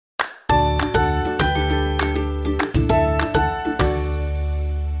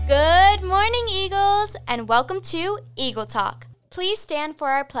and welcome to Eagle Talk. Please stand for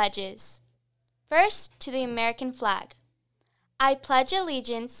our pledges. First, to the American flag. I pledge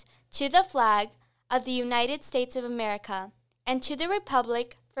allegiance to the flag of the United States of America and to the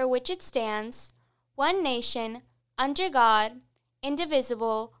republic for which it stands, one nation, under God,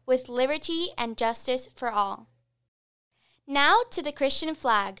 indivisible, with liberty and justice for all. Now to the Christian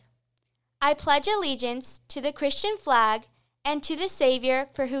flag. I pledge allegiance to the Christian flag and to the Savior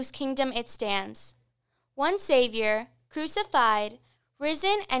for whose kingdom it stands. One Savior, crucified,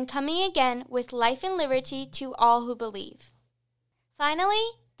 risen, and coming again with life and liberty to all who believe.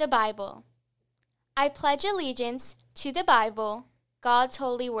 Finally, the Bible. I pledge allegiance to the Bible, God's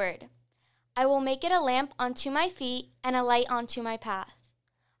holy word. I will make it a lamp unto my feet and a light unto my path.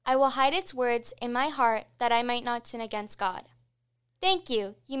 I will hide its words in my heart that I might not sin against God. Thank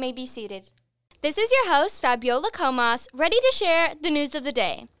you. You may be seated. This is your host, Fabiola Comas, ready to share the news of the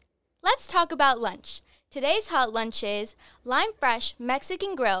day. Let's talk about lunch. Today's hot lunch is Lime Fresh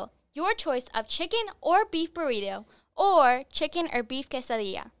Mexican Grill, your choice of chicken or beef burrito, or chicken or beef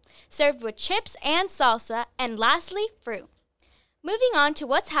quesadilla, served with chips and salsa, and lastly, fruit. Moving on to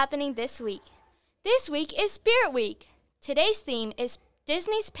what's happening this week. This week is Spirit Week. Today's theme is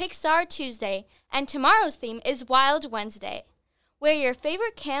Disney's Pixar Tuesday, and tomorrow's theme is Wild Wednesday. Wear your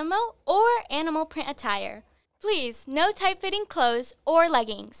favorite camo or animal print attire. Please, no tight-fitting clothes or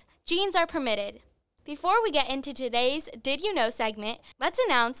leggings. Jeans are permitted. Before we get into today's Did You Know segment, let's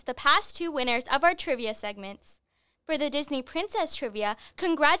announce the past two winners of our trivia segments. For the Disney Princess Trivia,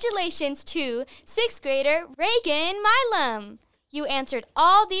 congratulations to 6th grader Reagan Milam. You answered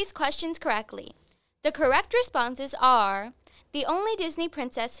all these questions correctly. The correct responses are, the only Disney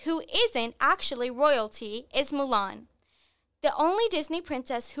princess who isn't actually royalty is Mulan. The only Disney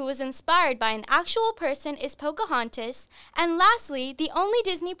princess who was inspired by an actual person is Pocahontas. And lastly, the only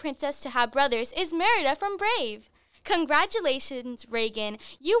Disney princess to have brothers is Merida from Brave. Congratulations, Reagan.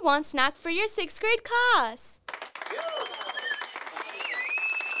 You won snack for your 6th grade class.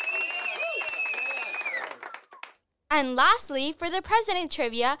 And lastly, for the President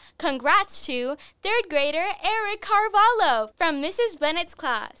Trivia, congrats to 3rd grader Eric Carvalho from Mrs. Bennett's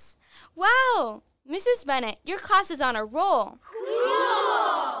class. Wow! Mrs. Bennett, your class is on a roll.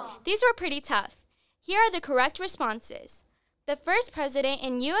 Cool! These were pretty tough. Here are the correct responses. The first president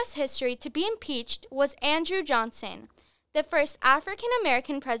in U.S. history to be impeached was Andrew Johnson. The first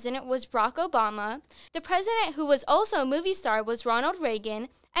African-American president was Barack Obama. The president who was also a movie star was Ronald Reagan.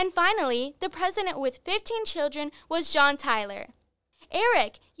 And finally, the president with 15 children was John Tyler.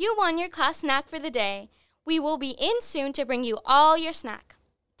 Eric, you won your class snack for the day. We will be in soon to bring you all your snack.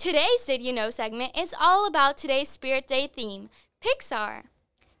 Today's Did You Know segment is all about today's Spirit Day theme, Pixar.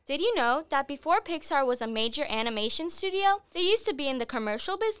 Did you know that before Pixar was a major animation studio, they used to be in the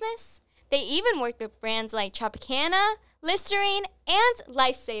commercial business? They even worked with brands like Tropicana, Listerine, and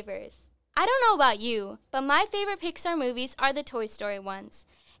Lifesavers. I don't know about you, but my favorite Pixar movies are the Toy Story ones.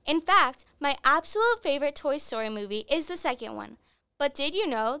 In fact, my absolute favorite Toy Story movie is the second one. But did you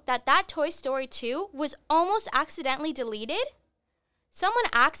know that Toy Story 2 was almost accidentally deleted? Someone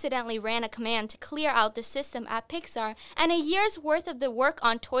accidentally ran a command to clear out the system at Pixar, and a year's worth of the work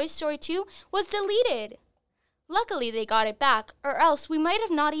on Toy Story 2 was deleted. Luckily, they got it back, or else we might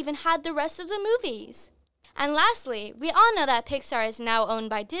have not even had the rest of the movies. And lastly, we all know that Pixar is now owned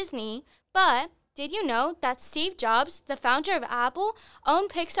by Disney, but did you know that Steve Jobs, the founder of Apple, owned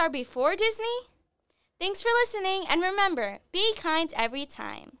Pixar before Disney? Thanks for listening, and remember, be kind every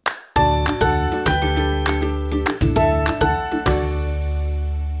time.